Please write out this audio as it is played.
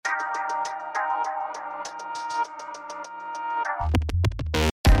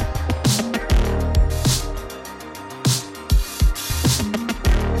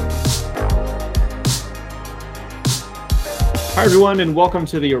Hi, everyone, and welcome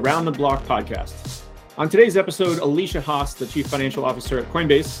to the Around the Block podcast. On today's episode, Alicia Haas, the Chief Financial Officer at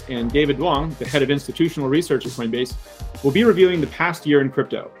Coinbase, and David Wong, the Head of Institutional Research at Coinbase, will be reviewing the past year in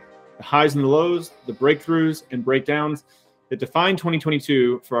crypto, the highs and the lows, the breakthroughs and breakdowns that define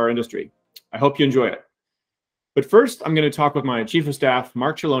 2022 for our industry. I hope you enjoy it. But first, I'm going to talk with my Chief of Staff,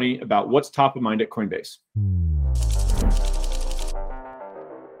 Mark Chiloni, about what's top of mind at Coinbase.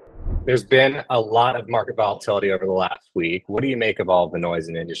 There's been a lot of market volatility over the last week. What do you make of all the noise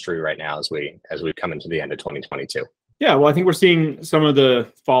in the industry right now as we come into the end of 2022? Yeah, well, I think we're seeing some of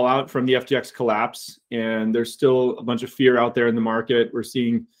the fallout from the FTX collapse, and there's still a bunch of fear out there in the market. We're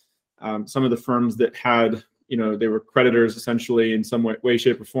seeing some of the firms that had, they were creditors essentially in some way,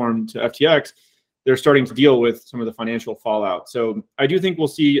 shape, or form to FTX. They're starting to deal with some of the financial fallout. So I do think we'll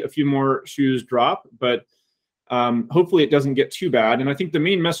see a few more shoes drop, but hopefully it doesn't get too bad. And I think the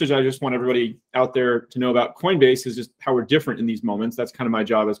main message I just want everybody out there to know about Coinbase is just how we're different in these moments. That's kind of my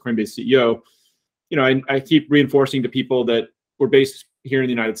job as Coinbase CEO. I keep reinforcing to people that we're based here in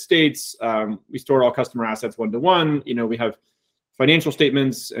the United States. We store all customer assets one-to-one. We have financial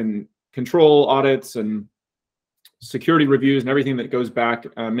statements and control audits and security reviews and everything that goes back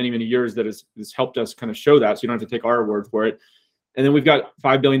many, many years that has helped us kind of show that. So you don't have to take our word for it. And then we've got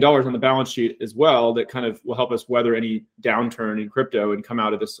 $5 billion on the balance sheet as well that kind of will help us weather any downturn in crypto and come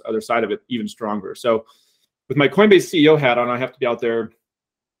out of this other side of it even stronger. So with my Coinbase CEO hat on, I have to be out there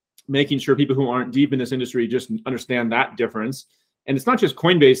making sure people who aren't deep in this industry just understand that difference. And it's not just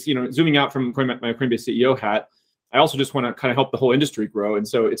Coinbase, zooming out from my Coinbase CEO hat, I also just want to kind of help the whole industry grow. And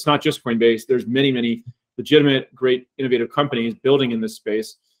so it's not just Coinbase. There's many, many legitimate, great, innovative companies building in this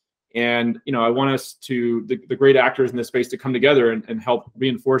space. And, I want us to, the great actors in this space to come together and help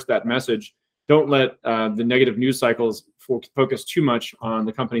reinforce that message. Don't let the negative news cycles focus too much on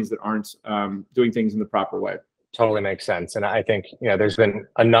the companies that aren't doing things in the proper way. Totally makes sense. And I think, there's been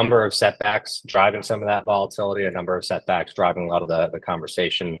a number of setbacks driving some of that volatility, a number of setbacks driving a lot of the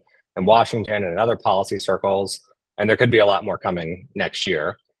conversation in Washington and in other policy circles. And there could be a lot more coming next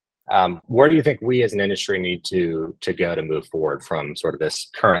year. Where do you think we as an industry need to go to move forward from sort of this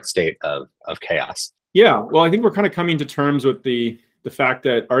current state of chaos? Yeah, well, I think we're kind of coming to terms with the fact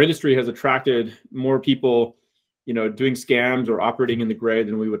that our industry has attracted more people, doing scams or operating in the gray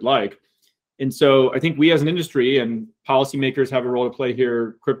than we would like. And so I think we as an industry and policymakers have a role to play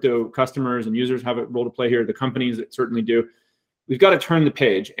here. Crypto customers and users have a role to play here. The companies that certainly do. We've got to turn the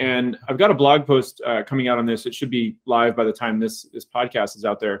page. And I've got a blog post coming out on this. It should be live by the time this podcast is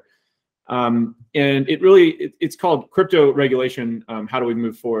out there. And it's called Crypto Regulation. How do we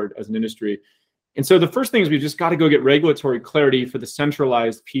move forward as an industry? And so the first thing is we've just got to go get regulatory clarity for the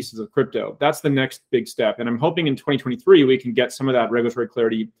centralized pieces of crypto. That's the next big step. And I'm hoping in 2023, we can get some of that regulatory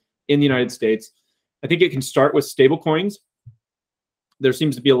clarity in the United States. I think it can start with stablecoins. There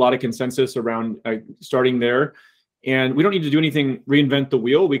seems to be a lot of consensus around starting there. And we don't need to do anything, reinvent the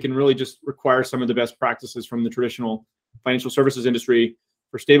wheel. We can really just require some of the best practices from the traditional financial services industry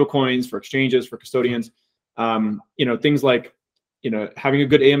for stablecoins, for exchanges, for custodians. Things like, having a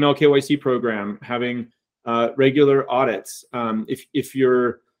good AML KYC program, having regular audits. If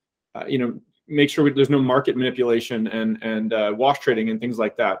you're, make sure there's no market manipulation and wash trading and things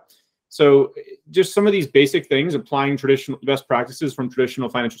like that. So just some of these basic things, applying traditional best practices from traditional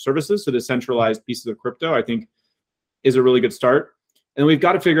financial services to the centralized pieces of crypto, I think is a really good start. And we've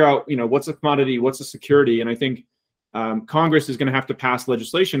got to figure out, what's a commodity, what's a security. And I think Congress is going to have to pass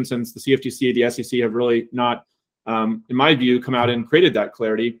legislation since the CFTC, the SEC have really not, in my view, come out and created that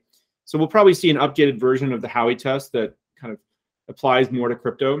clarity. So we'll probably see an updated version of the Howey test that kind of applies more to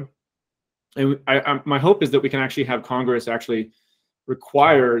crypto. And my hope is that we can actually have Congress actually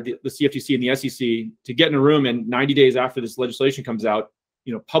require the CFTC and the SEC to get in a room and 90 days after this legislation comes out,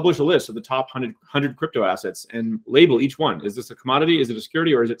 publish a list of the top 100 crypto assets and label each one. Is this a commodity? Is it a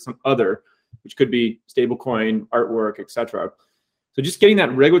security? Or is it some other, which could be stablecoin, artwork, etc. So just getting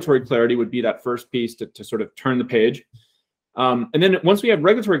that regulatory clarity would be that first piece to sort of turn the page. And then once we have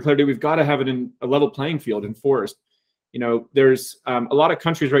regulatory clarity, we've got to have it in a level playing field enforced. There's a lot of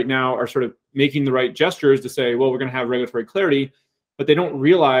countries right now are sort of making the right gestures to say, well, we're going to have regulatory clarity, but they don't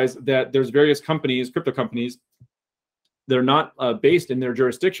realize that there's various companies, crypto companies, that are not based in their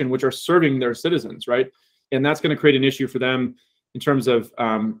jurisdiction, which are serving their citizens, right? And that's going to create an issue for them in terms of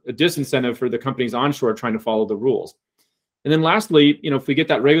a disincentive for the companies onshore trying to follow the rules. And then lastly, if we get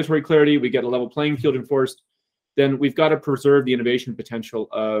that regulatory clarity, we get a level playing field enforced, then we've got to preserve the innovation potential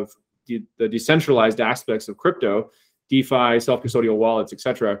of the decentralized aspects of crypto, DeFi, self-custodial wallets,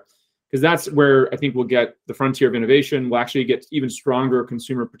 etc. Because that's where I think we'll get the frontier of innovation. We'll actually get even stronger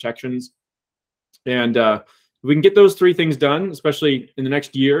consumer protections. And If we can get those three things done, especially in the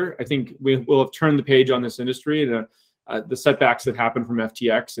next year, I think we'll have turned the page on this industry and the setbacks that happen from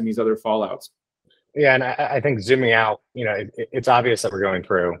FTX and these other fallouts. Yeah, and I think zooming out, it's obvious that we're going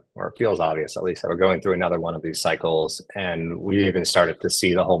through, or it feels obvious at least, that we're going through another one of these cycles. And we even started to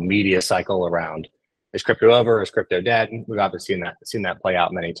see the whole media cycle around, is crypto over? Is crypto dead? We've obviously seen that play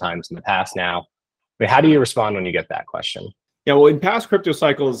out many times in the past now. I mean, how do you respond when you get that question? Yeah, well, in past crypto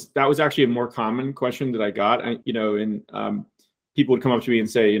cycles, that was actually a more common question that I got. People would come up to me and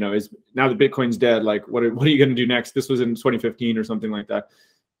say, is now that Bitcoin's dead, like, what are you going to do next? This was in 2015 or something like that.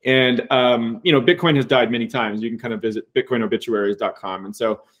 And, Bitcoin has died many times. You can kind of visit bitcoinobituaries.com. And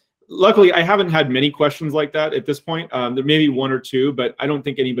so luckily, I haven't had many questions like that at this point. There may be one or two, but I don't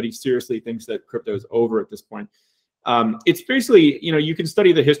think anybody seriously thinks that crypto is over at this point. It's basically, you can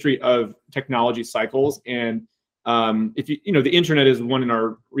study the history of technology cycles. And if the internet is one in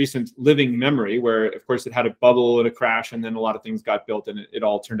our recent living memory, where, of course, it had a bubble and a crash, and then a lot of things got built, and it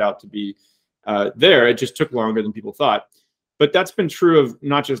all turned out to be there. It just took longer than people thought. But that's been true of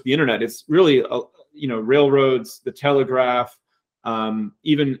not just the internet. It's really, railroads, the telegraph,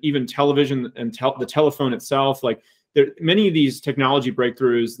 even television and the telephone itself. Like, many of these technology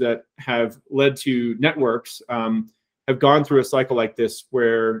breakthroughs that have led to networks have gone through a cycle like this,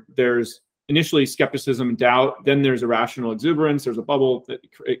 where there's initially skepticism and doubt, then there's irrational exuberance, there's a bubble that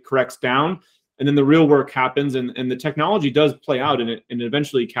it corrects down, and then the real work happens, and the technology does play out, and it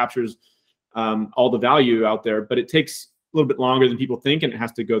eventually captures all the value out there, but it takes a little bit longer than people think, and it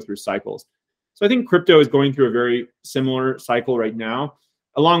has to go through cycles. So I think crypto is going through a very similar cycle right now,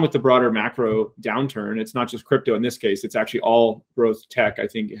 along with the broader macro downturn. It's not just crypto in this case, it's actually all growth tech, I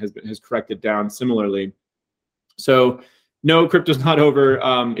think, has corrected down similarly. So no, crypto's not over.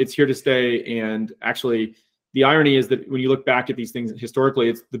 It's here to stay. And actually, the irony is that when you look back at these things historically,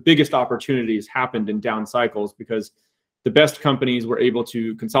 it's the biggest opportunities happened in down cycles, because the best companies were able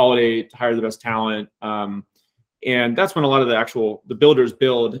to consolidate, to hire the best talent. And that's when a lot of the builders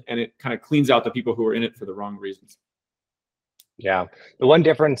build, and it kind of cleans out the people who are in it for the wrong reasons. Yeah. The one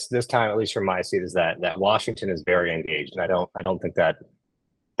difference this time, at least from my seat, is that Washington is very engaged. And I don't think that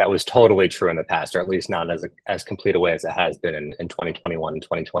was totally true in the past, or at least not as complete a way as it has been in 2021 and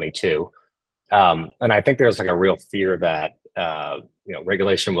 2022. And I think there's like a real fear that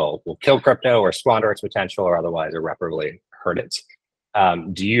regulation will kill crypto or squander its potential, or otherwise irreparably hurt it.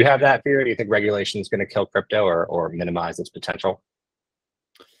 Do you have that fear? Do you think regulation is going to kill crypto or minimize its potential?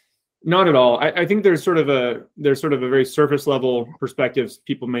 Not at all. I think there's sort of a very surface level perspectives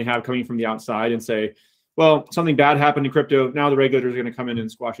people may have coming from the outside and say, well, something bad happened in crypto, now the regulators are going to come in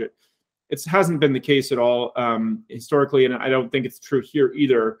and squash it. It hasn't been the case at all historically, and I don't think it's true here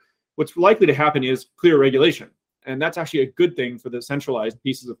either. What's likely to happen is clear regulation, and that's actually a good thing for the centralized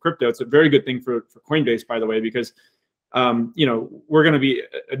pieces of crypto. It's a very good thing for Coinbase, by the way, because we're going to be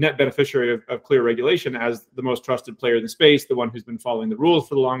a net beneficiary of clear regulation as the most trusted player in the space, the one who's been following the rules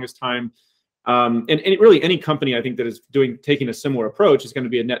for the longest time. And really any company, I think, that is taking a similar approach is going to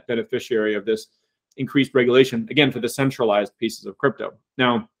be a net beneficiary of this increased regulation, again, for the centralized pieces of crypto.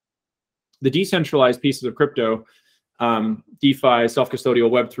 Now, the decentralized pieces of crypto, DeFi, self-custodial,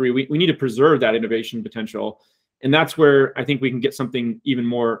 Web3, we need to preserve that innovation potential. And that's where I think we can get something even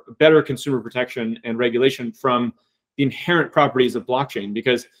more better consumer protection and regulation from the inherent properties of blockchain,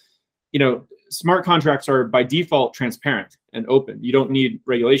 because smart contracts are by default transparent and open. You don't need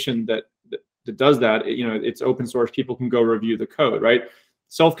regulation that does that. It's open source. People can go review the code, right?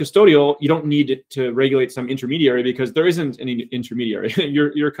 Self-custodial, you don't need to regulate some intermediary, because there isn't any intermediary.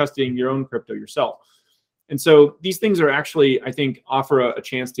 You're custodying your own crypto yourself. And so these things are actually, I think, offer a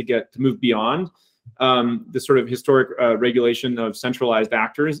chance to move beyond the sort of historic regulation of centralized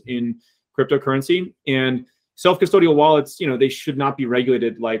actors in cryptocurrency. And self-custodial wallets, they should not be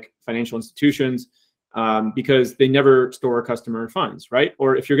regulated like financial institutions because they never store customer funds, right?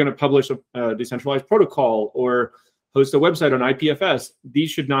 Or if you're going to publish a decentralized protocol or host a website on IPFS, these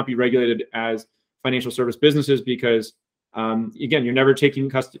should not be regulated as financial service businesses, because, again, you're never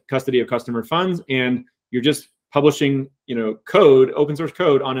taking custody of customer funds, and you're just publishing, code, open source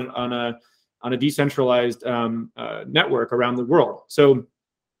code on a decentralized network around the world. So,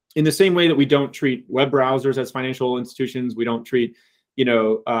 in the same way that we don't treat web browsers as financial institutions, we don't treat,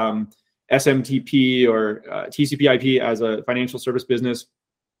 SMTP or TCP/IP as a financial service business,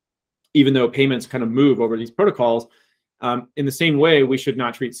 even though payments kind of move over these protocols. In the same way, we should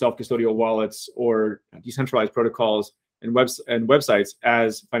not treat self-custodial wallets or decentralized protocols and websites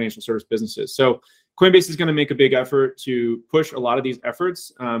as financial service businesses. So Coinbase is going to make a big effort to push a lot of these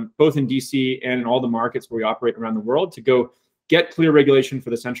efforts, both in DC and in all the markets where we operate around the world, to go get clear regulation for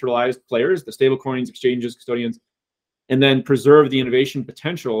the centralized players, the stablecoins, exchanges, custodians, and then preserve the innovation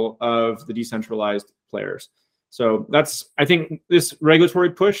potential of the decentralized players. So I think this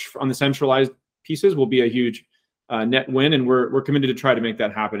regulatory push on the centralized pieces will be a huge net win, and we're committed to try to make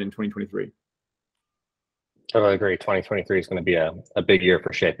that happen in 2023. Totally agree. 2023 is going to be a big year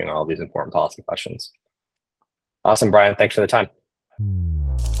for shaping all these important policy questions. Awesome, Brian. Thanks for the time.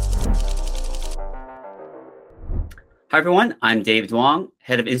 Hi, everyone. I'm Dave Duong,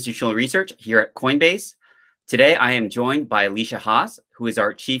 Head of Institutional Research here at Coinbase. Today, I am joined by Alesia Haas, who is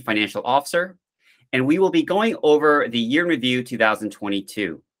our Chief Financial Officer, and we will be going over the Year in Review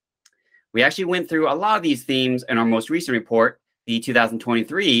 2022. We actually went through a lot of these themes in our most recent report, the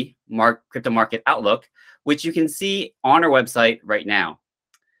 2023 Crypto Market Outlook, which you can see on our website right now.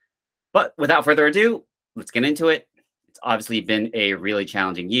 But without further ado, let's get into it. It's obviously been a really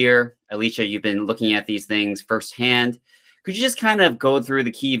challenging year. Alesia, you've been looking at these things firsthand. Could you just kind of go through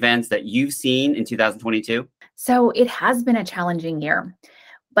the key events that you've seen in 2022? So it has been a challenging year,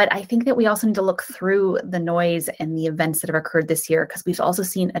 but I think that we also need to look through the noise and the events that have occurred this year, because we've also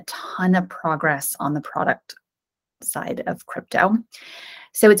seen a ton of progress on the product side of crypto.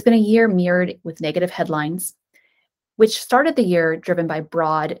 So it's been a year mirrored with negative headlines, which started the year driven by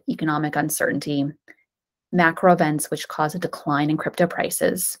broad economic uncertainty, macro events which caused a decline in crypto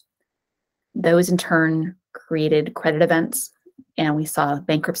prices. Those in turn created credit events, and we saw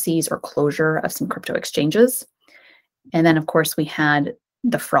bankruptcies or closure of some crypto exchanges. And then, of course, we had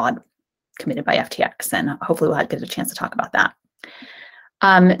the fraud committed by FTX, and hopefully we'll get a chance to talk about that.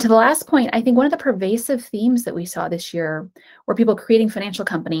 To the last point, I think one of the pervasive themes that we saw this year were people creating financial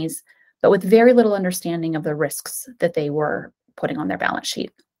companies, but with very little understanding of the risks that they were putting on their balance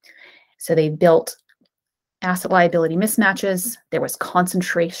sheet. So they built asset liability mismatches. There was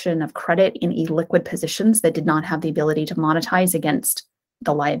concentration of credit in illiquid positions that did not have the ability to monetize against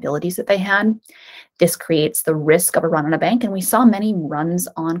the liabilities that they had. This creates the risk of a run on a bank. And we saw many runs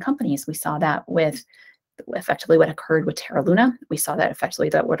on companies. We saw that with effectively what occurred with Terra Luna. We saw that effectively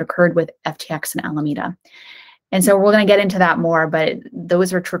that what occurred with FTX and Alameda. And so we're going to get into that more, but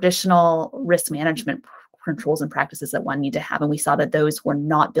those are traditional risk management controls and practices that one need to have. And we saw that those were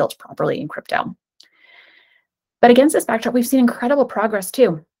not built properly in crypto. But against this backdrop, we've seen incredible progress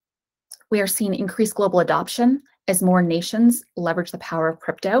too. We are seeing increased global adoption as more nations leverage the power of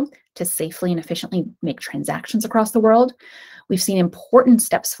crypto to safely and efficiently make transactions across the world. We've seen important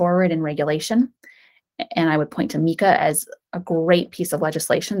steps forward in regulation. And I would point to MiCA as a great piece of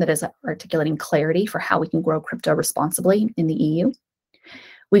legislation that is articulating clarity for how we can grow crypto responsibly in the EU.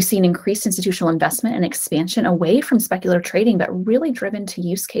 We've seen increased institutional investment and expansion away from speculative trading, but really driven to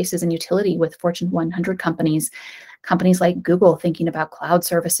use cases and utility with Fortune 100 companies like Google thinking about cloud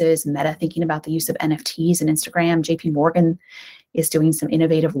services, Meta thinking about the use of NFTs and Instagram. JP Morgan is doing some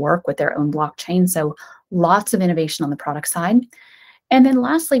innovative work with their own blockchain. So lots of innovation on the product side. And then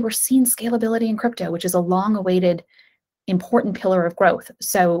lastly, we're seeing scalability in crypto, which is a long-awaited important pillar of growth.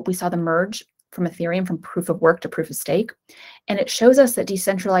 So we saw the merge from Ethereum from proof of work to proof of stake. And it shows us that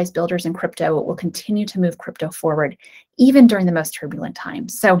decentralized builders in crypto will continue to move crypto forward, even during the most turbulent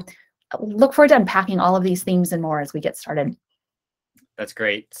times. So look forward to unpacking all of these themes and more as we get started. That's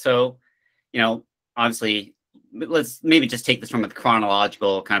great. So, obviously, let's maybe just take this from a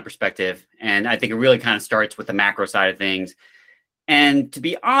chronological kind of perspective. And I think it really kind of starts with the macro side of things. And to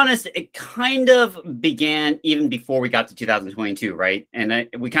be honest, it kind of began even before we got to 2022, right? And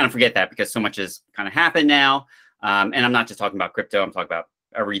we kind of forget that because so much has kind of happened now. And I'm not just talking about crypto. I'm talking about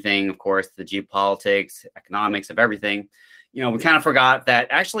everything, of course, the geopolitics, economics of everything. We kind of forgot that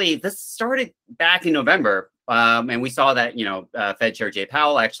actually this started back in November. And we saw that, Fed Chair Jay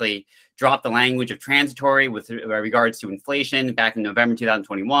Powell actually dropped the language of transitory with regards to inflation back in November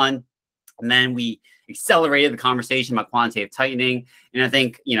 2021. And then we accelerated the conversation about quantitative tightening. And I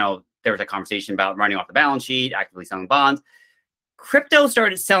think, there was a conversation about running off the balance sheet, actively selling bonds. Crypto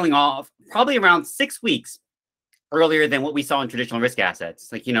started selling off probably around 6 weeks earlier than what we saw in traditional risk assets.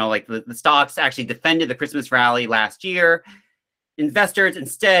 Like the stocks actually defended the Christmas rally last year. Investors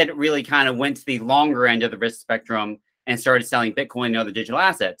instead really kind of went to the longer end of the risk spectrum and started selling Bitcoin and other digital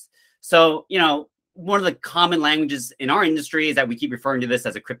assets. So, one of the common languages in our industry is that we keep referring to this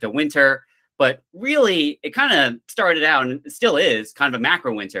as a crypto winter. But really, it kind of started out, and it still is, kind of a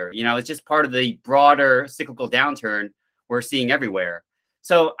macro winter. It's just part of the broader cyclical downturn we're seeing everywhere.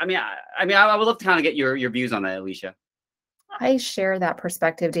 So, I would love to kind of get your views on that, Alesia. I share that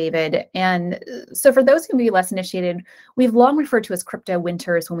perspective, David. And so for those who may be less initiated, we've long referred to as crypto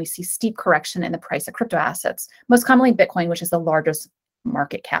winters when we see steep correction in the price of crypto assets, most commonly Bitcoin, which is the largest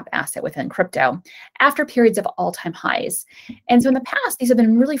market cap asset within crypto after periods of all-time highs. And so in the past, these have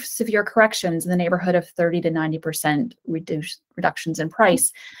been really severe corrections in the neighborhood of 30 to 90% reductions in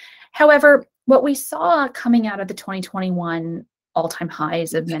price. However, what we saw coming out of the 2021 all-time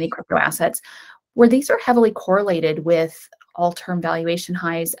highs of many crypto assets were these are heavily correlated with all-term valuation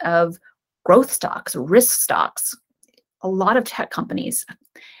highs of growth stocks, risk stocks, a lot of tech companies.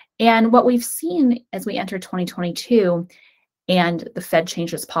 And what we've seen as we enter 2022 and the Fed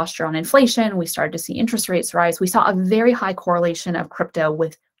changed its posture on inflation, we started to see interest rates rise. We saw a very high correlation of crypto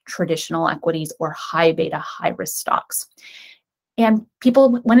with traditional equities or high beta, high risk stocks. And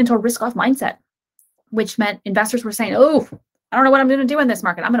people went into a risk off mindset, which meant investors were saying, oh, I don't know what I'm going to do in this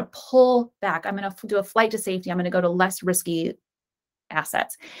market. I'm going to pull back. I'm going to do a flight to safety. I'm going to go to less risky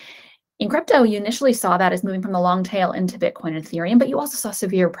assets. In crypto, you initially saw that as moving from the long tail into Bitcoin and Ethereum, but you also saw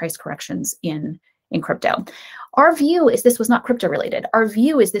severe price corrections in crypto. Our view is this was not crypto related. Our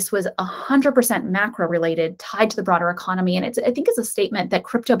view is this was 100% macro related, tied to the broader economy. And I think it's a statement that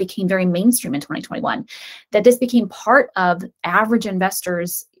crypto became very mainstream in 2021, that this became part of average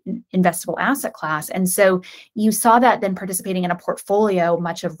investors' investable asset class. And so you saw that then participating in a portfolio,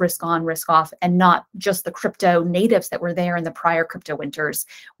 much of risk on, risk off, and not just the crypto natives that were there in the prior crypto winters,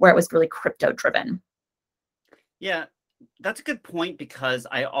 where it was really crypto driven. Yeah, that's a good point, because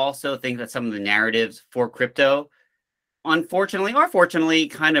I also think that some of the narratives for crypto, unfortunately or fortunately,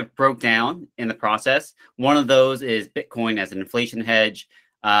 kind of broke down in the process. One of those is Bitcoin as an inflation hedge.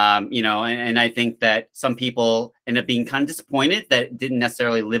 And I think that some people end up being kind of disappointed that it didn't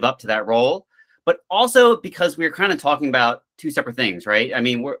necessarily live up to that role, but also because we're kind of talking about two separate things, right? I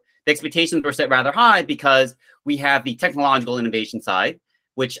mean, the expectations were set rather high because we have the technological innovation side,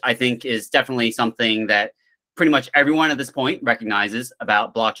 which I think is definitely something that pretty much everyone at this point recognizes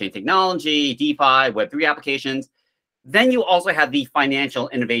about blockchain technology, DeFi, Web3 applications. Then you also have the financial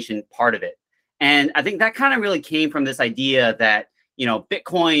innovation part of it. And I think that kind of really came from this idea that,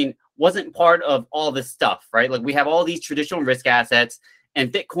 Bitcoin wasn't part of all this stuff, right? Like we have all these traditional risk assets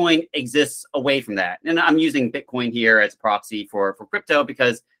and Bitcoin exists away from that. And I'm using Bitcoin here as proxy for crypto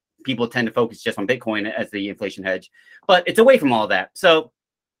because people tend to focus just on Bitcoin as the inflation hedge, but it's away from all that. So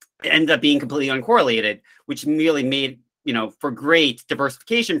it ended up being completely uncorrelated, which merely made, for great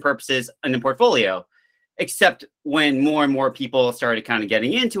diversification purposes in the portfolio. Except when more and more people started kind of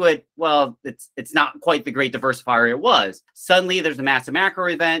getting into it, well, it's not quite the great diversifier it was. Suddenly there's a massive macro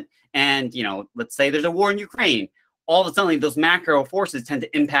event and, let's say there's a war in Ukraine. All of a sudden, those macro forces tend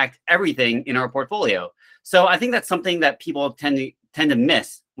to impact everything in our portfolio. So I think that's something that people tend to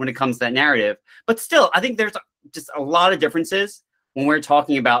miss when it comes to that narrative. But still, I think there's just a lot of differences when we're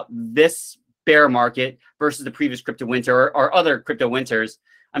talking about this bear market versus the previous crypto winter or other crypto winters.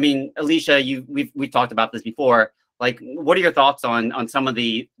 I mean, Alicia, we've talked about this before. Like, what are your thoughts on some of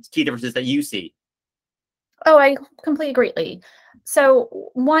the key differences that you see? Oh, I completely agree. So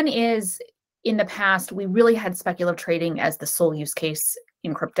one is, in the past, we really had speculative trading as the sole use case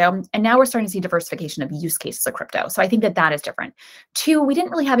in crypto. And now we're starting to see diversification of use cases of crypto. So I think that is different. Two, we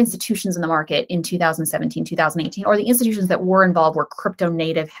didn't really have institutions in the market in 2017, 2018, or the institutions that were involved were crypto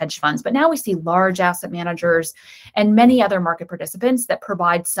native hedge funds. But now we see large asset managers and many other market participants that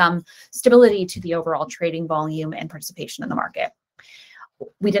provide some stability to the overall trading volume and participation in the market.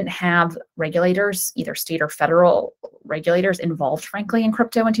 We didn't have regulators, either state or federal regulators, involved, frankly, in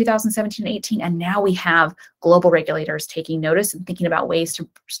crypto in 2017 and 18. And now we have global regulators taking notice and thinking about ways to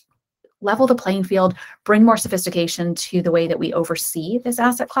level the playing field, bring more sophistication to the way that we oversee this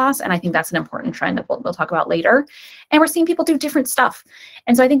asset class. And I think that's an important trend that we'll talk about later. And we're seeing people do different stuff.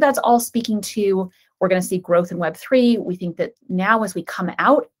 And so I think that's all speaking to, we're going to see growth in Web3. We think that now as we come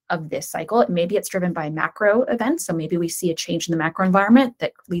out of this cycle, maybe it's driven by macro events. So maybe we see a change in the macro environment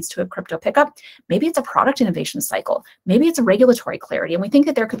that leads to a crypto pickup. Maybe it's a product innovation cycle. Maybe it's a regulatory clarity. And we think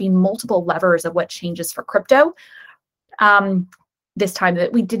that there could be multiple levers of what changes for crypto this time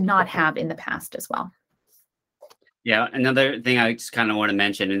that we did not have in the past as well. Yeah, another thing I just kind of want to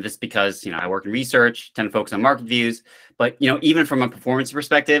mention, and this because, I work in research, tend to focus on market views, but, even from a performance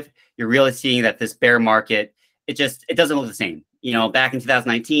perspective, you're really seeing that this bear market, it doesn't look the same. Back in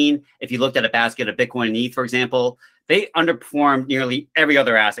 2019, if you looked at a basket of Bitcoin and ETH, for example, they underperformed nearly every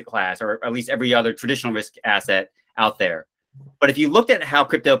other asset class, or at least every other traditional risk asset out there. But if you looked at how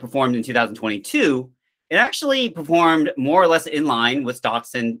crypto performed in 2022, it actually performed more or less in line with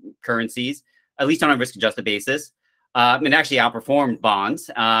stocks and currencies, at least on a risk-adjusted basis. It actually outperformed bonds.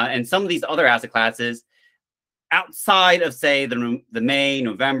 And some of these other asset classes, outside of, say, the May,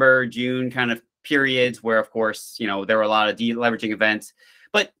 November, June kind of periods where, of course, there were a lot of deleveraging events.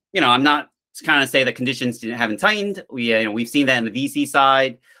 But, I'm not kind of say that conditions haven't tightened. We've seen that in the VC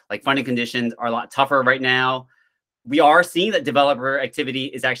side, like funding conditions are a lot tougher right now. We are seeing that developer activity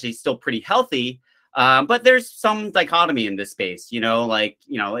is actually still pretty healthy, but there's some dichotomy in this space.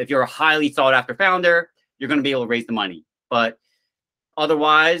 If you're a highly sought after founder, you're going to be able to raise the money, but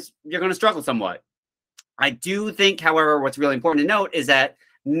otherwise you're going to struggle somewhat. I do think, however, what's really important to note is that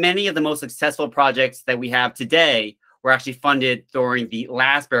many of the most successful projects that we have today were actually funded during the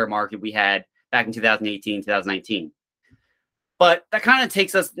last bear market we had back in 2018, 2019. But that kind of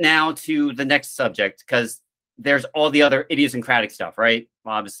takes us now to the next subject, because there's all the other idiosyncratic stuff, right?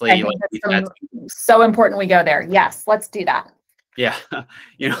 Obviously, I think that's so important we go there. Yes, let's do that. Yeah.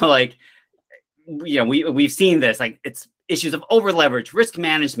 We've seen this, like it's issues of over leverage, risk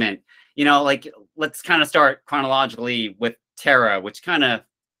management, let's kind of start chronologically with Terra, which kind of,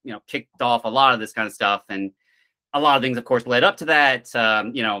 kicked off a lot of this kind of stuff. And a lot of things, of course, led up to that.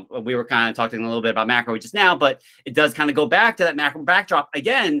 We were kind of talking a little bit about macro just now, but it does kind of go back to that macro backdrop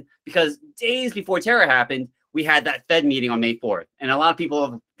again, because days before Terra happened, we had that Fed meeting on May 4th. And a lot of people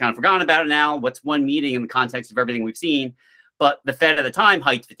have kind of forgotten about it now. What's one meeting in the context of everything we've seen? But the Fed at the time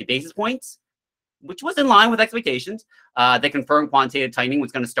hiked 50 basis points, which was in line with expectations. They confirmed quantitative tightening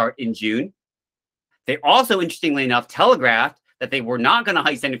was going to start in June. They also, interestingly enough, telegraphed that they were not going to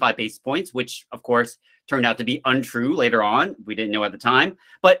hike 75 basis points, which, of course, turned out to be untrue later on. We didn't know at the time.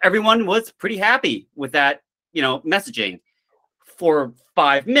 But everyone was pretty happy with that, messaging for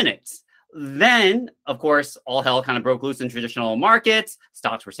 5 minutes. Then, of course, all hell kind of broke loose in traditional markets.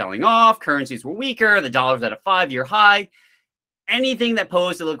 Stocks were selling off. Currencies were weaker. The dollar's at a 5-year high. Anything that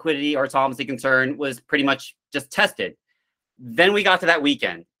posed a liquidity or solvency concern was pretty much just tested. Then we got to that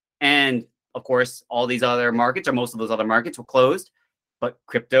weekend. And, of course, all these other markets, or most of those other markets, were closed. But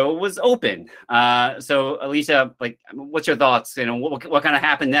crypto was open. So, Alicia, what's your thoughts? What kind of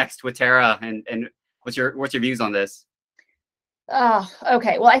happened next with Terra, and what's your views on this?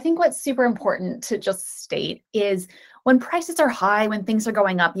 Okay. Well, I think what's super important to just state is when prices are high, when things are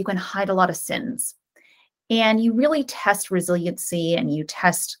going up, you can hide a lot of sins. And you really test resiliency, and you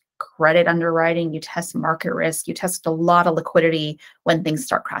test credit underwriting, you test market risk, you test a lot of liquidity when things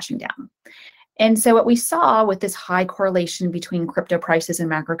start crashing down. And so what we saw with this high correlation between crypto prices and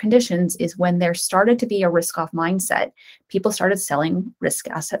macro conditions is when there started to be a risk-off mindset, people started selling risk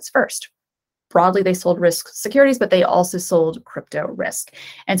assets first. Broadly, they sold risk securities, but they also sold crypto risk.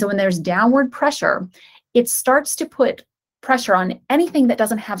 And so when there's downward pressure, it starts to put pressure on anything that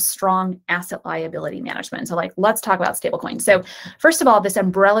doesn't have strong asset liability management. So let's talk about stablecoins. So first of all, this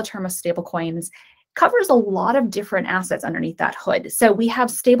umbrella term of stablecoins covers a lot of different assets underneath that hood. So we have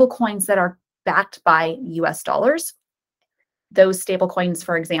stablecoins that are backed by US dollars. Those stablecoins,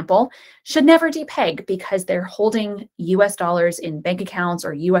 for example, should never depeg because they're holding US dollars in bank accounts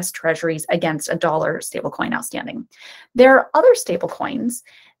or US treasuries against a dollar stablecoin outstanding. There are other stablecoins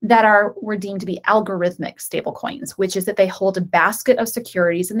that were deemed to be algorithmic stablecoins, which is that they hold a basket of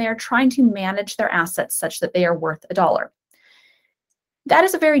securities and they are trying to manage their assets such that they are worth $1. That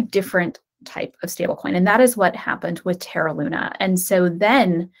is a very different type of stablecoin, and that is what happened with Terra Luna. And so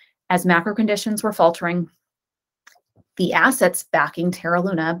then, as macro conditions were faltering, the assets backing Terra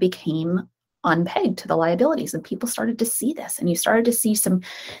Luna became unpegged to the liabilities, and people started to see this, and you started to see some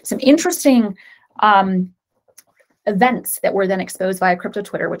interesting events that were then exposed via crypto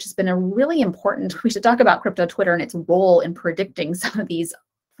Twitter, which has been a really important. We should talk about crypto Twitter and its role in predicting some of these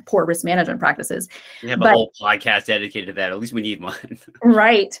poor risk management practices. We have a whole podcast dedicated to that. At least we need one.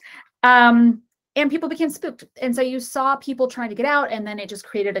 Right. And people became spooked, and so you saw people trying to get out, and then it just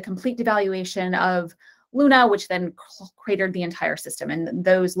created a complete devaluation of Luna, which then cratered the entire system, and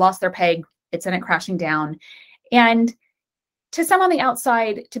those lost their peg. It sent it crashing down. And to some on the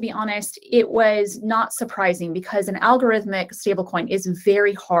outside, to be honest, it was not surprising because an algorithmic stablecoin is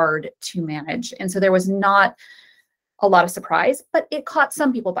very hard to manage. And so there was not a lot of surprise, but it caught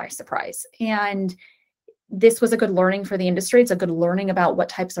some people by surprise. And this was a good learning for the industry. It's a good learning about what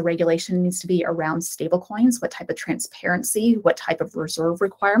types of regulation needs to be around stablecoins, what type of transparency, what type of reserve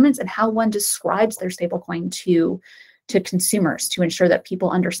requirements, and how one describes their stablecoin to consumers to ensure that people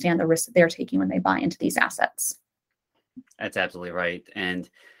understand the risk that they're taking when they buy into these assets. That's absolutely right. And,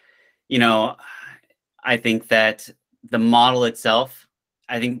 I think that the model itself,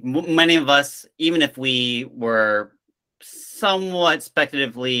 I think many of us, even if we were somewhat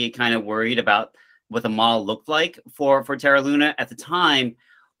speculatively kind of worried about what the model looked like for Terra Luna at the time,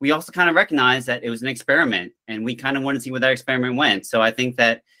 we also kind of recognized that it was an experiment, and we kind of wanted to see where that experiment went. So I think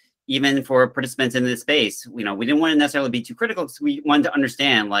that even for participants in this space, we didn't want to necessarily be too critical because we wanted to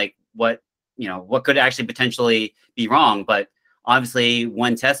understand what could actually potentially be wrong. But obviously,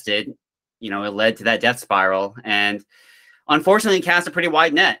 when tested, it led to that death spiral. And unfortunately, it cast a pretty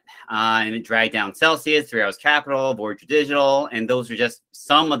wide net, and it dragged down Celsius, 3 Arrows Capital, Voyager Digital, and those are just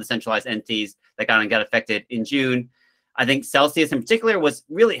some of the centralized entities that got affected in June. I think Celsius in particular was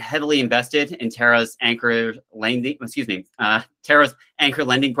really heavily invested in Terra's anchor lending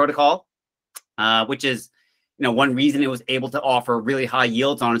protocol, which is one reason it was able to offer really high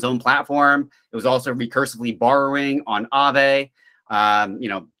yields on its own platform. It was also recursively borrowing on Aave,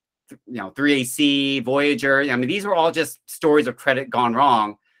 3AC, Voyager. I mean, these were all just stories of credit gone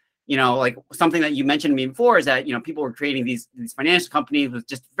wrong. Like something that you mentioned to me before is that, people were creating these financial companies with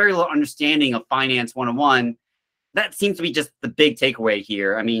just very little understanding of finance 101. That seems to be just the big takeaway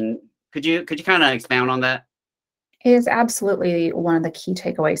here. I mean, could you kind of expound on that? It is absolutely one of the key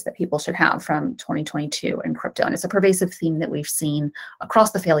takeaways that people should have from 2022 in crypto. And it's a pervasive theme that we've seen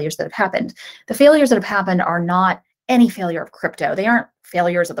across the failures that have happened. The failures that have happened are not any failure of crypto. They aren't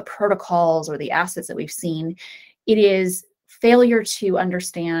failures of the protocols or the assets that we've seen. It is failure to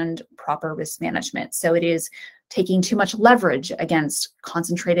understand proper risk management. So it is taking too much leverage against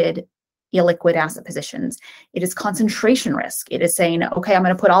concentrated illiquid asset positions. It is concentration risk. It is saying, okay, I'm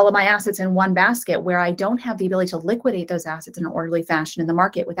going to put all of my assets in one basket where I don't have the ability to liquidate those assets in an orderly fashion in the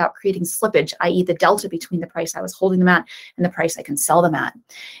market without creating slippage, i.e. the delta between the price I was holding them at and the price I can sell them at.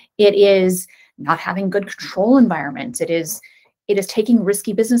 It is not having good control environments. It is taking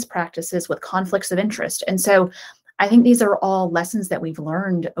risky business practices with conflicts of interest. And so I think these are all lessons that we've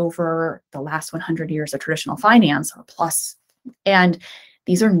learned over the last 100 years of traditional finance or plus. And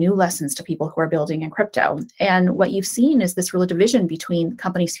these are new lessons to people who are building in crypto. And what you've seen is this real division between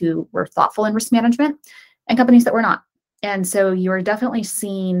companies who were thoughtful in risk management and companies that were not. And so you're definitely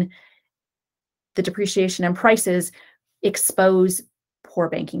seeing the depreciation in prices expose poor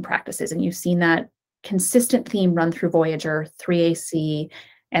banking practices. And you've seen that consistent theme run through Voyager, 3AC,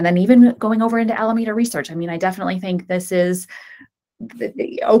 and then even going over into Alameda Research. I mean, I definitely think this is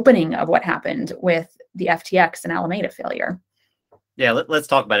the opening of what happened with the FTX and Alameda failure. Yeah, let's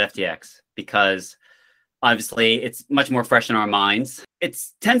talk about FTX, because obviously it's much more fresh in our minds. It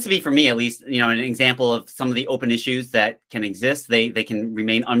tends to be, for me at least, an example of some of the open issues that can exist. They can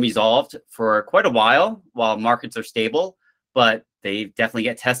remain unresolved for quite a while markets are stable, but they definitely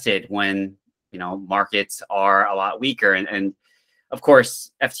get tested when markets are a lot weaker. And of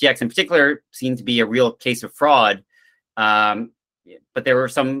course, FTX in particular seemed to be a real case of fraud. But there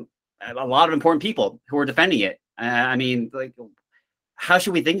were a lot of important people who were defending it. I mean, how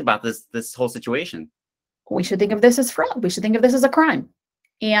should we think about this whole situation? We should think of this as fraud. We should think of this as a crime.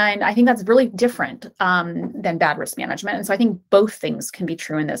 And I think that's really different than bad risk management. And so I think both things can be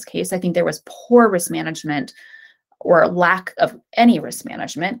true in this case. I think there was poor risk management or lack of any risk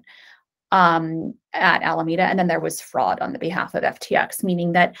management at Alameda. And then there was fraud on the behalf of FTX,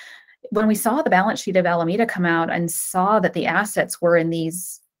 meaning that when we saw the balance sheet of Alameda come out and saw that the assets were in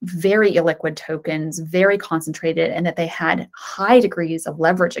these very illiquid tokens, very concentrated, and that they had high degrees of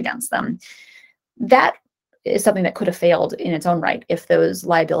leverage against them, that is something that could have failed in its own right if those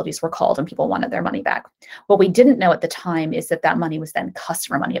liabilities were called and people wanted their money back. What we didn't know at the time is that money was then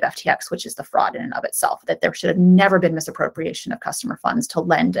customer money of FTX, which is the fraud in and of itself, that there should have never been misappropriation of customer funds to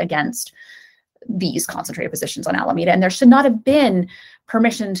lend against these concentrated positions on Alameda. And there should not have been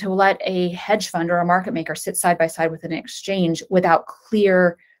permission to let a hedge fund or a market maker sit side by side with an exchange without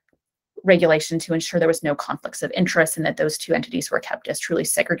clear regulation to ensure there was no conflicts of interest and that those two entities were kept as truly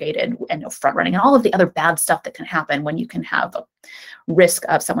segregated and no front running and all of the other bad stuff that can happen when you can have a risk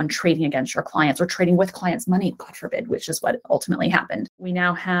of someone trading against your clients or trading with clients' money, God forbid, which is what ultimately happened. We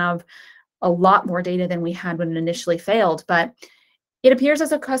now have a lot more data than we had when it initially failed, but it appears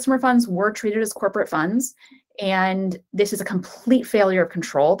as if customer funds were treated as corporate funds. And this is a complete failure of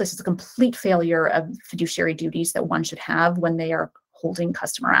control. This is a complete failure of fiduciary duties that one should have when they are holding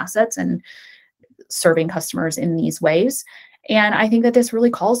customer assets and serving customers in these ways. And I think that this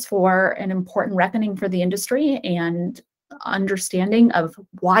really calls for an important reckoning for the industry and understanding of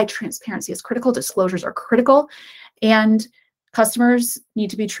why transparency is critical, disclosures are critical, and customers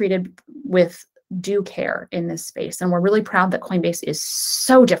need to be treated with due care in this space. And we're really proud that Coinbase is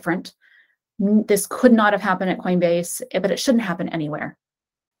so different. This could not have happened at Coinbase, but it shouldn't happen anywhere.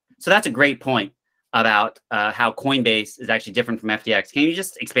 So that's a great point about how Coinbase is actually different from FTX. Can you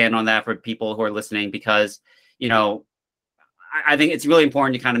just expand on that for people who are listening? Because, I think it's really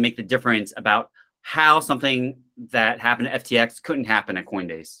important to kind of make the difference about how something that happened at FTX couldn't happen at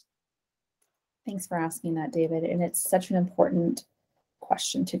Coinbase. Thanks for asking that, David. And it's such an important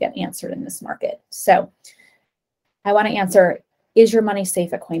question to get answered in this market. So I want to answer, is your money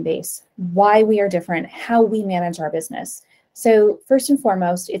safe at Coinbase? Why we are different, how we manage our business. So first and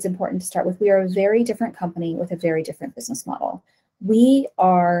foremost, it's important to start with, we are a very different company with a very different business model. We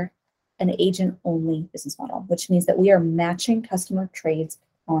are an agent-only business model, which means that we are matching customer trades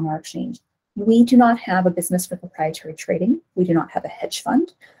on our exchange. We do not have a business for proprietary trading. We do not have a hedge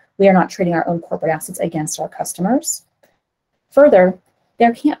fund. We are not trading our own corporate assets against our customers. Further,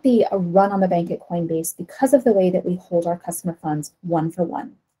 there can't be a run on the bank at Coinbase because of the way that we hold our customer funds one for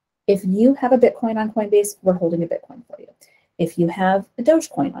one. If you have a Bitcoin on Coinbase, we're holding a Bitcoin for you. If you have a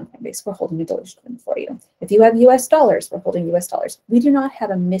Dogecoin on Coinbase, we're holding a Dogecoin for you. If you have US dollars, we're holding US dollars. We do not have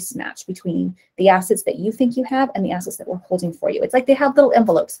a mismatch between the assets that you think you have and the assets that we're holding for you. It's like they have little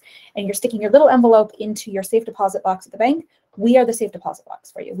envelopes and you're sticking your little envelope into your safe deposit box at the bank. We are the safe deposit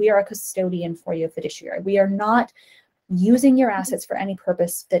box for you. We are a custodian for you, a fiduciary. We are not using your assets for any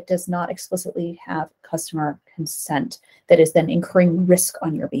purpose that does not explicitly have customer consent that is then incurring risk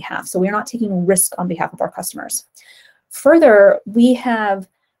on your behalf. So we're not taking risk on behalf of our customers. Further, we have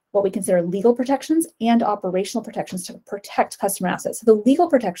what we consider legal protections and operational protections to protect customer assets. So the legal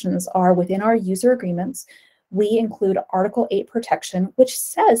protections are within our user agreements. We include Article 8 protection, which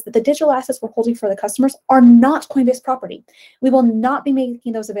says that the digital assets we're holding for the customers are not Coinbase property. We will not be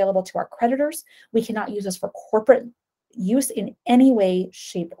making those available to our creditors. We cannot use those for corporate use in any way,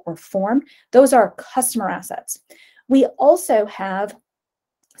 shape, or form. Those are customer assets. We also have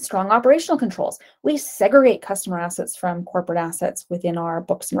strong operational controls. We segregate customer assets from corporate assets within our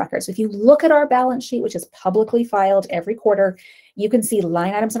books and records. If you look at our balance sheet, which is publicly filed every quarter, you can see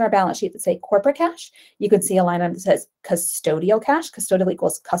line items on our balance sheet that say corporate cash. You can see a line item that says custodial cash. Custodial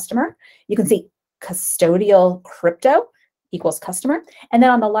equals customer. You can see custodial crypto equals customer. And then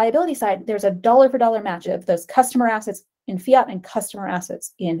on the liability side, there's a dollar for dollar match of those customer assets in fiat and customer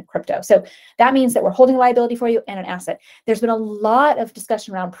assets in crypto. So that means that we're holding a liability for you and an asset. There's been a lot of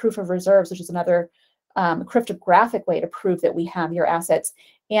discussion around proof of reserves, which is another cryptographic way to prove that we have your assets.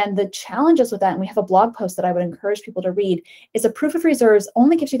 And the challenges with that, and we have a blog post that I would encourage people to read, is a proof of reserves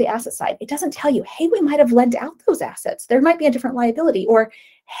only gives you the asset side. It doesn't tell you, hey, we might have lent out those assets. There might be a different liability, or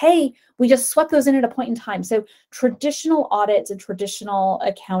hey, we just swept those in at a point in time. So traditional audits and traditional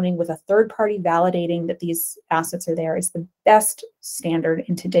accounting with a third party validating that these assets are there is the best standard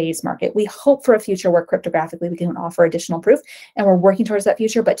in today's market. We hope for a future where cryptographically we can offer additional proof, and we're working towards that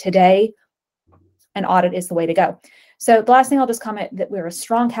future. But today, an audit is the way to go. So the last thing I'll just comment that we're a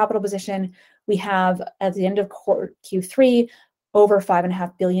strong capital position. We have, at the end of Q3, over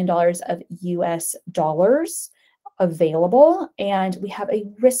 $5.5 billion of US dollars available. And we have a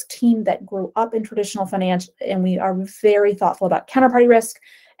risk team that grew up in traditional finance, and we are very thoughtful about counterparty risk,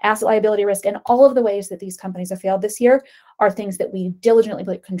 asset liability risk, and all of the ways that these companies have failed this year are things that we diligently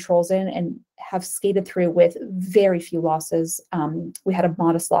put controls in and have skated through with very few losses. We had a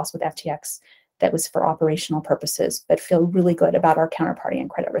modest loss with FTX that was for operational purposes, but feel really good about our counterparty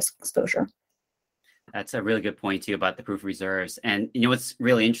and credit risk exposure. That's a really good point too about the proof of reserves. And you know what's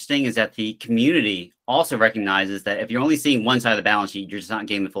really interesting is that the community also recognizes that if you're only seeing one side of the balance sheet, you're just not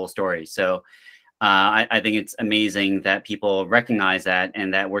getting the full story. So I think it's amazing that people recognize that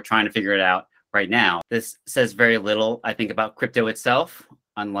and that we're trying to figure it out right now. This says very little, I think, about crypto itself,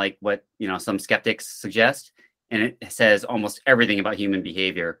 unlike what some skeptics suggest, and it says almost everything about human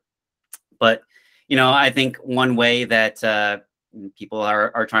behavior. But I think one way that people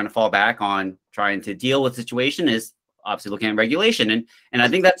are trying to fall back on trying to deal with the situation is obviously looking at regulation. And I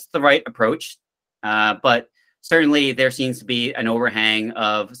think that's the right approach. But certainly there seems to be an overhang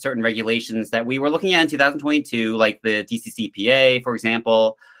of certain regulations that we were looking at in 2022, like the DCCPA, for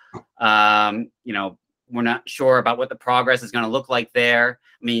example. We're not sure about what the progress is going to look like there.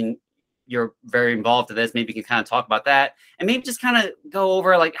 I mean, you're very involved in this. Maybe you can kind of talk about that and maybe just kind of go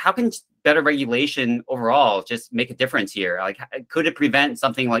over like how can better regulation overall just make a difference here? Like, could it prevent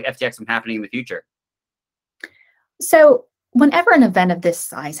something like FTX from happening in the future? So whenever an event of this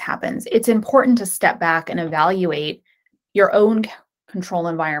size happens, it's important to step back and evaluate your own control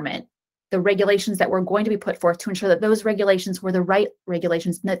environment, the regulations that were going to be put forth to ensure that those regulations were the right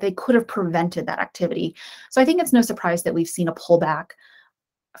regulations and that they could have prevented that activity. So I think it's no surprise that we've seen a pullback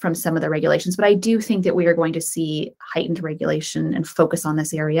from some of the regulations, but I do think that we are going to see heightened regulation and focus on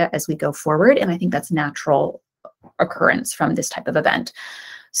this area as we go forward. And I think that's natural occurrence from this type of event.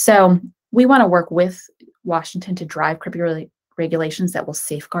 So we want to work with Washington to drive crypto regulations that will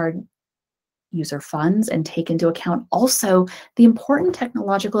safeguard user funds and take into account also the important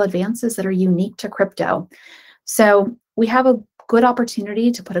technological advances that are unique to crypto. So we have a good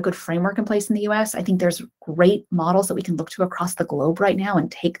opportunity to put a good framework in place in the US. I think there's great models that we can look to across the globe right now and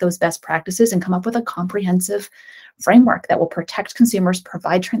take those best practices and come up with a comprehensive framework that will protect consumers,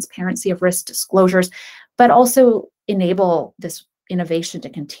 provide transparency of risk disclosures, but also enable this innovation to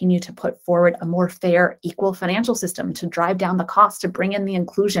continue to put forward a more fair, equal financial system, to drive down the cost, to bring in the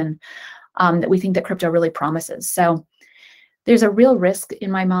inclusion that we think that crypto really promises. So there's a real risk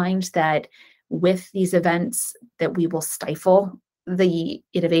in my mind that with these events that we will stifle the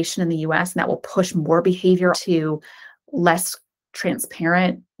innovation in the US, and that will push more behavior to less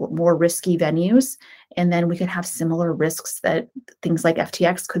transparent, more risky venues. And then we could have similar risks that things like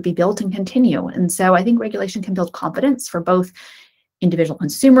FTX could be built and continue. And so I think regulation can build confidence for both individual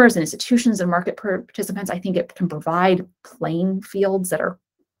consumers and institutions and market participants. I think it can provide playing fields that are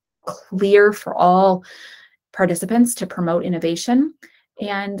clear for all participants to promote innovation.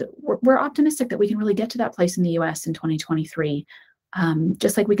 And we're optimistic that we can really get to that place in the US in 2023.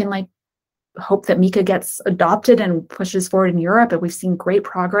 Just like we can hope that MiCA gets adopted and pushes forward in Europe, and we've seen great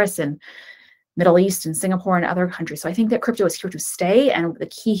progress in Middle East and Singapore and other countries. So I think that crypto is here to stay, and the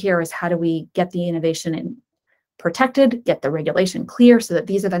key here is how do we get the innovation protected, get the regulation clear so that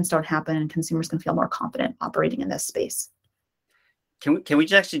these events don't happen and consumers can feel more confident operating in this space. Can we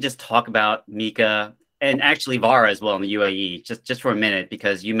just talk about MiCA and actually VARA as well in the UAE just for a minute,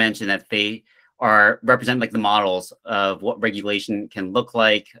 because you mentioned that they represent like the models of what regulation can look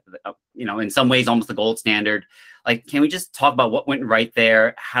like, in some ways almost the gold standard. Like, can we just talk about what went right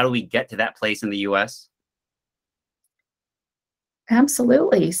there? How do we get to that place in the US?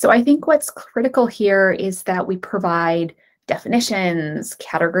 Absolutely. So I think what's critical here is that we provide definitions,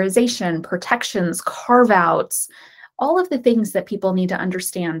 categorization, protections, carve-outs, all of the things that people need to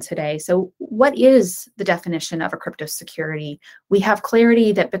understand today. So what is the definition of a crypto security? We have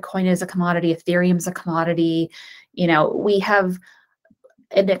clarity that Bitcoin is a commodity, Ethereum is a commodity. We have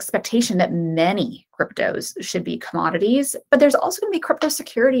an expectation that many cryptos should be commodities, but there's also going to be crypto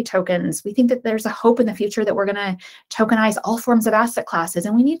security tokens. We think that there's a hope in the future that we're going to tokenize all forms of asset classes,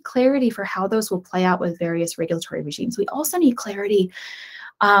 and we need clarity for how those will play out with various regulatory regimes. We also need clarity,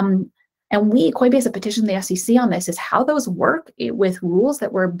 and Coinbase have petitioned the SEC on this, is how those work with rules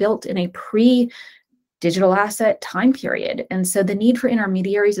that were built in a pre-digital asset time period. And so the need for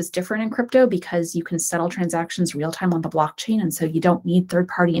intermediaries is different in crypto because you can settle transactions real time on the blockchain. And so you don't need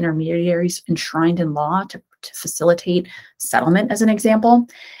third-party intermediaries enshrined in law to facilitate settlement, as an example.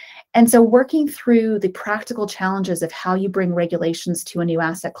 And so working through the practical challenges of how you bring regulations to a new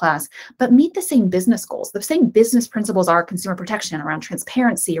asset class, but meet the same business goals. The same business principles are consumer protection, around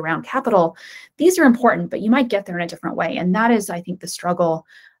transparency, around capital. These are important, but you might get there in a different way. And that is, I think, the struggle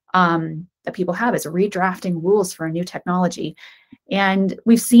that people have, is redrafting rules for a new technology. And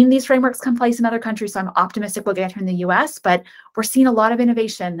we've seen these frameworks come place in other countries, so I'm optimistic we'll get here in the US, but we're seeing a lot of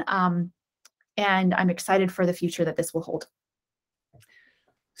innovation, and I'm excited for the future that this will hold.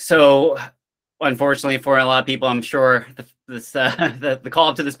 So, unfortunately, for a lot of people, I'm sure the call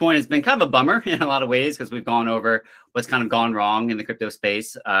up to this point has been kind of a bummer in a lot of ways, because we've gone over what's kind of gone wrong in the crypto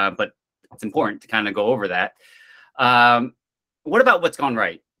space. But it's important to kind of go over that. What about what's gone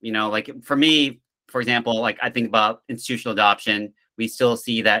right? Like for me, for example, like I think about institutional adoption. We still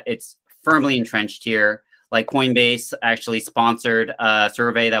see that it's firmly entrenched here. Like Coinbase actually sponsored a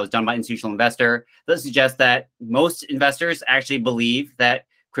survey that was done by Institutional Investor that suggests that most investors actually believe that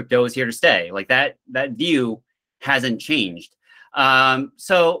crypto is here to stay. Like that view hasn't changed.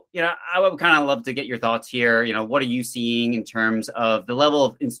 So, I would kind of love to get your thoughts here. What are you seeing in terms of the level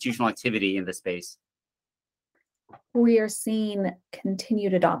of institutional activity in this space? We are seeing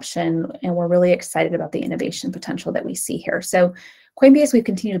continued adoption, and we're really excited about the innovation potential that we see here. So Coinbase, we've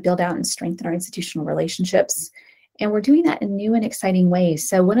continued to build out and strengthen our institutional relationships, and we're doing that in new and exciting ways.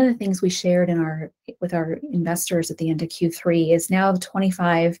 So one of the things we shared with our investors at the end of Q3 is now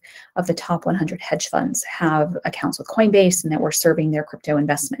 25 of the top 100 hedge funds have accounts with Coinbase, and that we're serving their crypto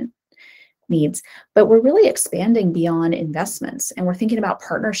investment needs. But we're really expanding beyond investments, and we're thinking about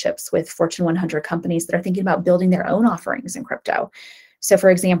partnerships with Fortune 100 companies that are thinking about building their own offerings in crypto. So for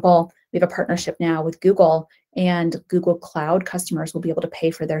example, we have a partnership now with Google, and Google Cloud customers will be able to pay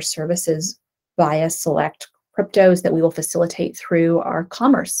for their services via select cryptos that we will facilitate through our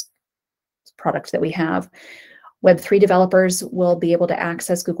commerce product that we have. Web3 developers will be able to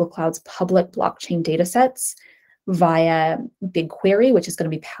access Google Cloud's public blockchain datasets via BigQuery, which is going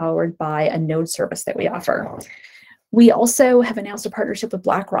to be powered by a node service that we offer. We also have announced a partnership with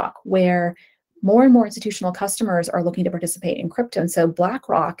BlackRock, where more and more institutional customers are looking to participate in crypto. And so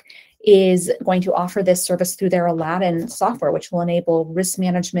BlackRock is going to offer this service through their Aladdin software, which will enable risk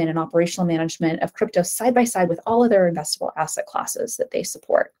management and operational management of crypto side by side with all other investable asset classes that they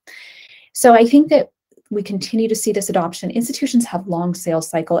support. So I think that we continue to see this adoption. Institutions have long sales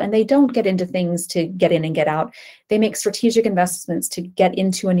cycle, and they don't get into things to get in and get out. They make strategic investments to get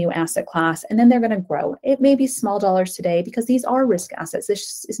into a new asset class, and then they're going to grow. It may be small dollars today because these are risk assets.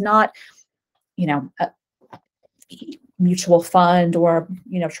 This is not, a mutual fund or,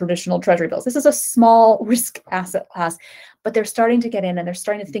 traditional treasury bills. This is a small risk asset class, but they're starting to get in, and they're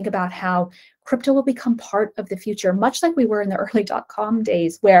starting to think about how crypto will become part of the future, much like we were in the early .com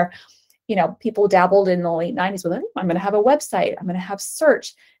days where people dabbled in the late 90s with, I'm going to have a website, I'm going to have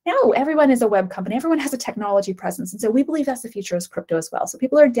search. Now everyone is a web company, everyone has a technology presence. And so we believe that's the future of crypto as well. So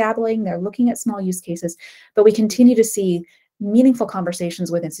people are dabbling, they're looking at small use cases, but we continue to see meaningful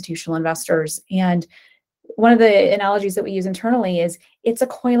conversations with institutional investors. And one of the analogies that we use internally is it's a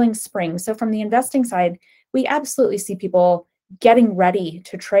coiling spring. So from the investing side, we absolutely see people getting ready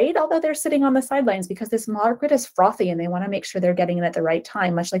to trade, although they're sitting on the sidelines because this market is frothy and they want to make sure they're getting in at the right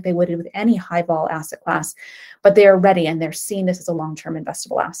time, much like they would with any high vol asset class. But they're ready and they're seeing this as a long-term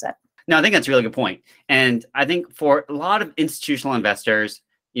investable asset. No, I think that's a really good point. And I think for a lot of institutional investors,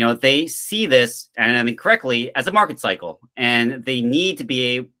 they see this, and I mean correctly, as a market cycle, and they need to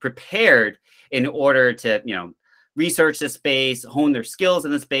be prepared in order to, research the space, hone their skills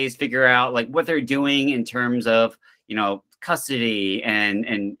in the space, figure out like what they're doing in terms of, custody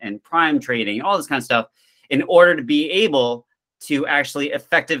and prime trading, all this kind of stuff, in order to be able to actually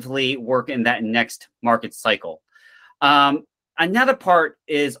effectively work in that next market cycle. Another part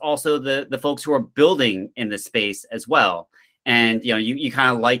is also the folks who are building in this space as well. And, you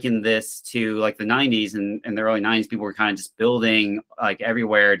kind of liken this to like the 90s and the early 90s, people were kind of just building like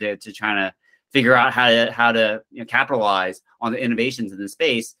everywhere to try to figure out how to capitalize on the innovations in the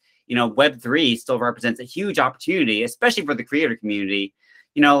space. Web3 still represents a huge opportunity, especially for the creator community.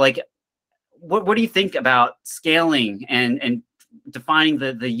 What do you think about scaling and defining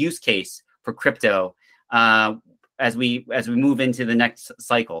the use case for crypto as we move into the next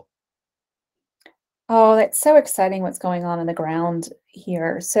cycle? Oh, that's so exciting what's going on the ground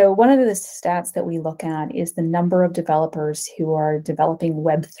here. So one of the stats that we look at is the number of developers who are developing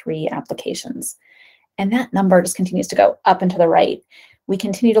Web3 applications. And that number just continues to go up and to the right. We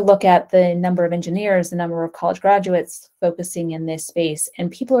continue to look at the number of engineers, the number of college graduates focusing in this space,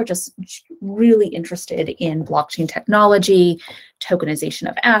 and people are just really interested in blockchain technology, tokenization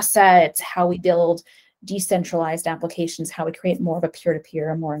of assets, how we build decentralized applications, how we create more of a peer-to-peer,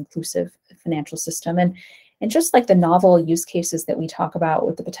 a more inclusive financial system. And just like the novel use cases that we talk about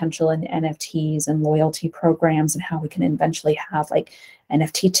with the potential in NFTs and loyalty programs and how we can eventually have like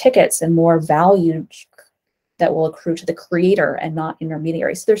NFT tickets and more value that will accrue to the creator and not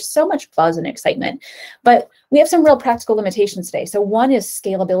intermediaries. So there's so much buzz and excitement, but we have some real practical limitations today. So one is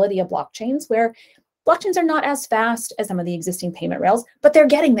scalability of blockchains, where blockchains are not as fast as some of the existing payment rails, but they're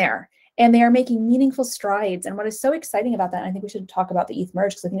getting there and they are making meaningful strides. And what is so exciting about that, and I think we should talk about the ETH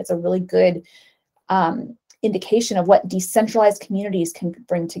merge because I think it's a really good indication of what decentralized communities can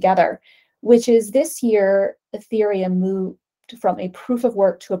bring together, which is this year, Ethereum moved from a proof of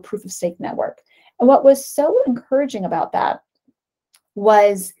work to a proof of stake network. And what was so encouraging about that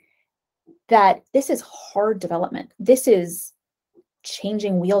was that this is hard development. This is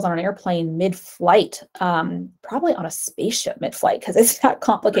changing wheels on an airplane mid-flight, probably on a spaceship mid-flight because it's that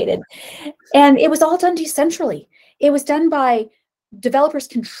complicated. And it was all done decentrally. It was done by developers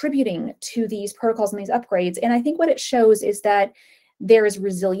contributing to these protocols and these upgrades. And I think what it shows is that there is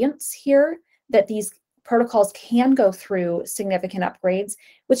resilience here, that these protocols can go through significant upgrades,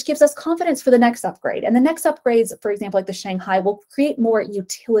 which gives us confidence for the next upgrade. And the next upgrades, for example, like the Shanghai, will create more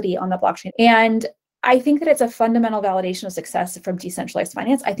utility on the blockchain. And I think that it's a fundamental validation of success from decentralized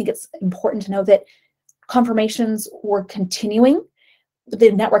finance. I think it's important to know that confirmations were continuing.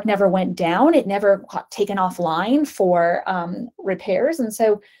 The network never went down. It never got taken offline for repairs. And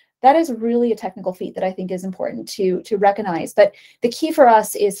so that is really a technical feat that I think is important to recognize. But the key for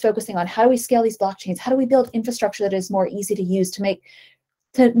us is focusing on how do we scale these blockchains? How do we build infrastructure that is more easy to use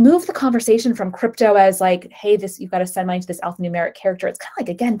to move the conversation from crypto as like, hey, you've got to send money to this alphanumeric character. It's kind of like,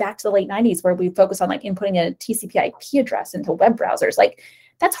 again, back to the late 90s where we focus on like inputting a TCP IP address into web browsers. Like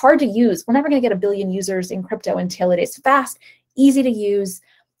that's hard to use. We're never going to get 1 billion users in crypto until it is fast, easy to use,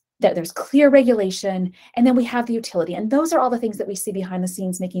 that there's clear regulation, and then we have the utility. And those are all the things that we see behind the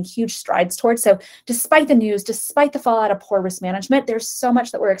scenes making huge strides towards. So despite the news, despite the fallout of poor risk management, there's so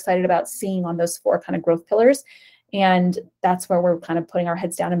much that we're excited about seeing on those 4 kind of growth pillars. And that's where we're kind of putting our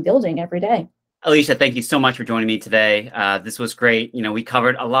heads down and building every day. Alicia, thank you so much for joining me today. This was great. We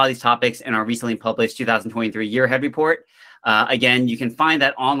covered a lot of these topics in our recently published 2023 Year Ahead Report. Again, you can find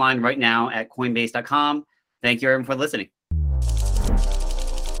that online right now at Coinbase.com. Thank you everyone for listening.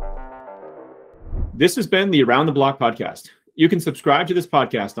 This has been the Around the Block podcast. You can subscribe to this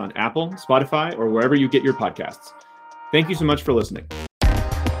podcast on Apple, Spotify, or wherever you get your podcasts. Thank you so much for listening.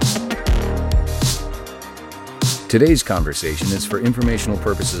 Today's conversation is for informational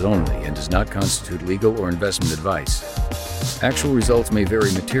purposes only and does not constitute legal or investment advice. Actual results may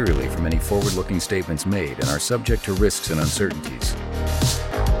vary materially from any forward-looking statements made and are subject to risks and uncertainties.